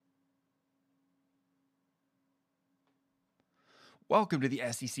Welcome to the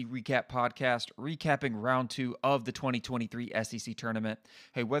SEC Recap Podcast, recapping round 2 of the 2023 SEC Tournament.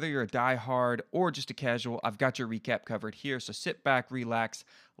 Hey, whether you're a diehard or just a casual, I've got your recap covered here, so sit back, relax,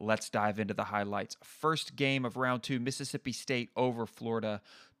 let's dive into the highlights. First game of round 2, Mississippi State over Florida.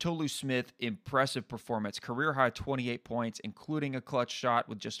 Tolu Smith, impressive performance, career-high 28 points, including a clutch shot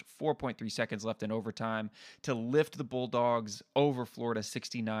with just 4.3 seconds left in overtime to lift the Bulldogs over Florida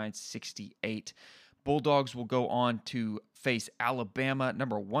 69-68. Bulldogs will go on to face Alabama,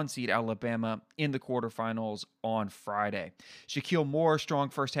 number 1 seed Alabama, in the quarterfinals on Friday. Shaquille Moore, strong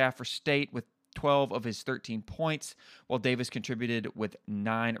first half for State with 12 of his 13 points, while Davis contributed with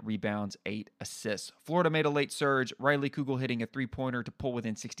 9 rebounds, 8 assists. Florida made a late surge, Riley Kugel hitting a three-pointer to pull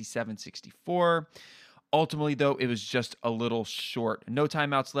within 67-64. Ultimately, though, it was just a little short. No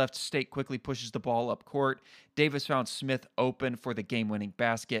timeouts left. State quickly pushes the ball up court. Davis found Smith open for the game-winning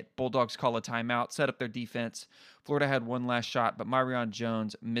basket. Bulldogs call a timeout, set up their defense. Florida had one last shot, but Myrion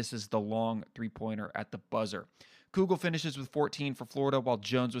Jones misses the long three-pointer at the buzzer. Kugel finishes with 14 for Florida, while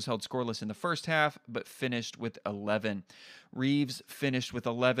Jones was held scoreless in the first half, but finished with 11. Reeves finished with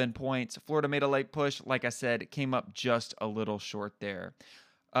 11 points. Florida made a late push. Like I said, it came up just a little short there.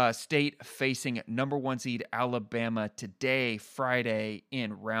 State facing number 1 seed Alabama today, Friday,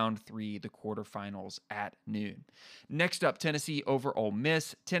 in round 3, the quarterfinals at noon. Next up, Tennessee over Ole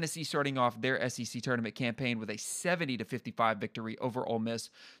Miss. Tennessee starting off their SEC tournament campaign with a 70-55 victory over Ole Miss,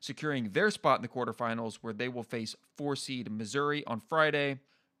 securing their spot in the quarterfinals where they will face 4 seed Missouri on Friday.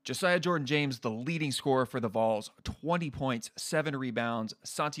 Josiah Jordan-James, the leading scorer for the Vols, 20 points, 7 rebounds.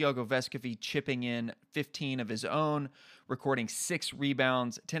 Santiago Vescovi chipping in 15 of his own, recording 6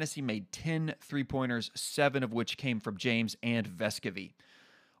 rebounds. Tennessee made 10 three-pointers, 7 of which came from James and Vescovi.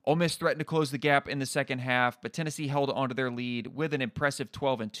 Ole Miss threatened to close the gap in the second half, but Tennessee held onto their lead with an impressive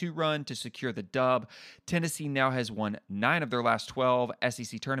 12-2 run to secure the dub. Tennessee now has won 9 of their last 12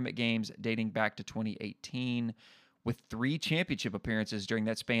 SEC tournament games dating back to 2018. With 3 championship appearances during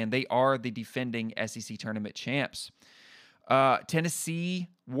that span, they are the defending SEC tournament champs. Tennessee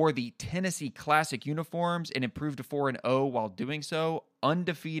wore the Tennessee Classic uniforms and improved to 4-0 while doing so,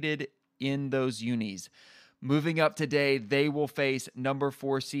 undefeated in those unis. Moving up today, they will face number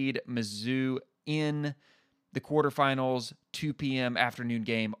 4 seed Mizzou in the quarterfinals, 2 p.m. afternoon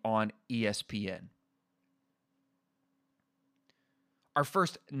game on ESPN. Our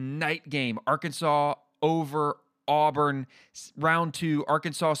first night game, Arkansas over Auburn. Round 2,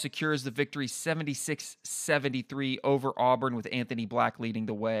 Arkansas secures the victory 76-73 over Auburn, with Anthony Black leading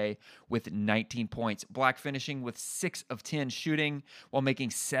the way with 19 points. Black finishing with 6 of 10 shooting while making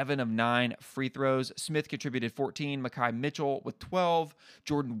 7 of 9 free throws. Smith contributed 14, Mekhi Mitchell with 12,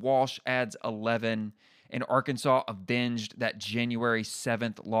 Jordan Walsh adds 11, and Arkansas avenged that January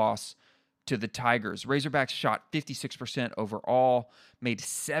 7th loss to the Tigers. Razorbacks shot 56% overall, made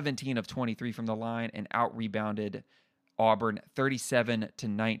 17 of 23 from the line, and out-rebounded Auburn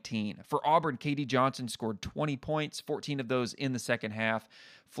 37-19. For Auburn, KD Johnson scored 20 points, 14 of those in the second half.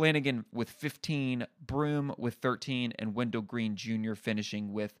 Flanagan with 15, Broom with 13, and Wendell Green Jr.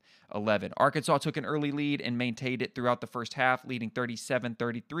 finishing with 11. Arkansas took an early lead and maintained it throughout the first half, leading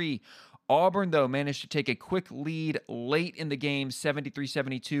 37-33. Auburn, though, managed to take a quick lead late in the game,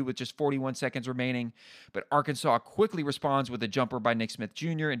 73-72, with just 41 seconds remaining. But Arkansas quickly responds with a jumper by Nick Smith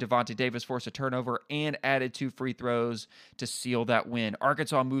Jr., and Devontae Davis forced a turnover and added 2 free throws to seal that win.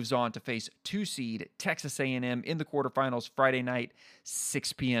 Arkansas moves on to face 2 seed Texas A&M in the quarterfinals Friday night,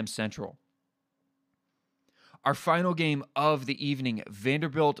 6 p.m. Central. Our final game of the evening,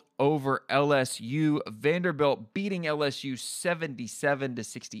 Vanderbilt over LSU. Vanderbilt beating LSU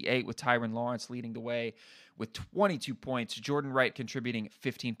 77-68 with Tyron Lawrence leading the way with 22 points. Jordan Wright contributing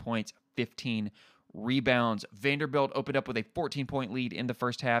 15 points, 15 rebounds. Vanderbilt opened up with a 14-point lead in the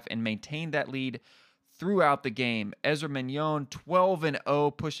first half and maintained that lead throughout the game. Ezra Mignon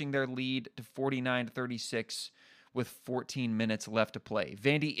 12-0, pushing their lead to 49-36. With 14 minutes left to play.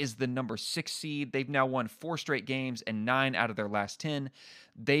 Vandy is the number 6 seed. They've now won 4 straight games and 9 out of their last 10.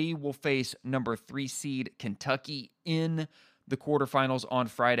 They will face number 3 seed Kentucky in the quarterfinals on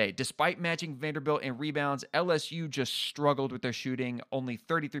Friday. Despite matching Vanderbilt in rebounds, LSU just struggled with their shooting, only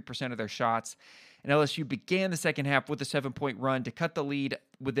 33% of their shots. And LSU began the second half with a 7-point run to cut the lead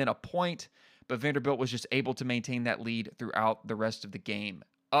within a point, but Vanderbilt was just able to maintain that lead throughout the rest of the game.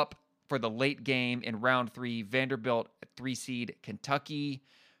 Up for the late game in round 3, Vanderbilt 3 seed Kentucky,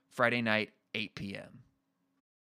 Friday night, 8 p.m.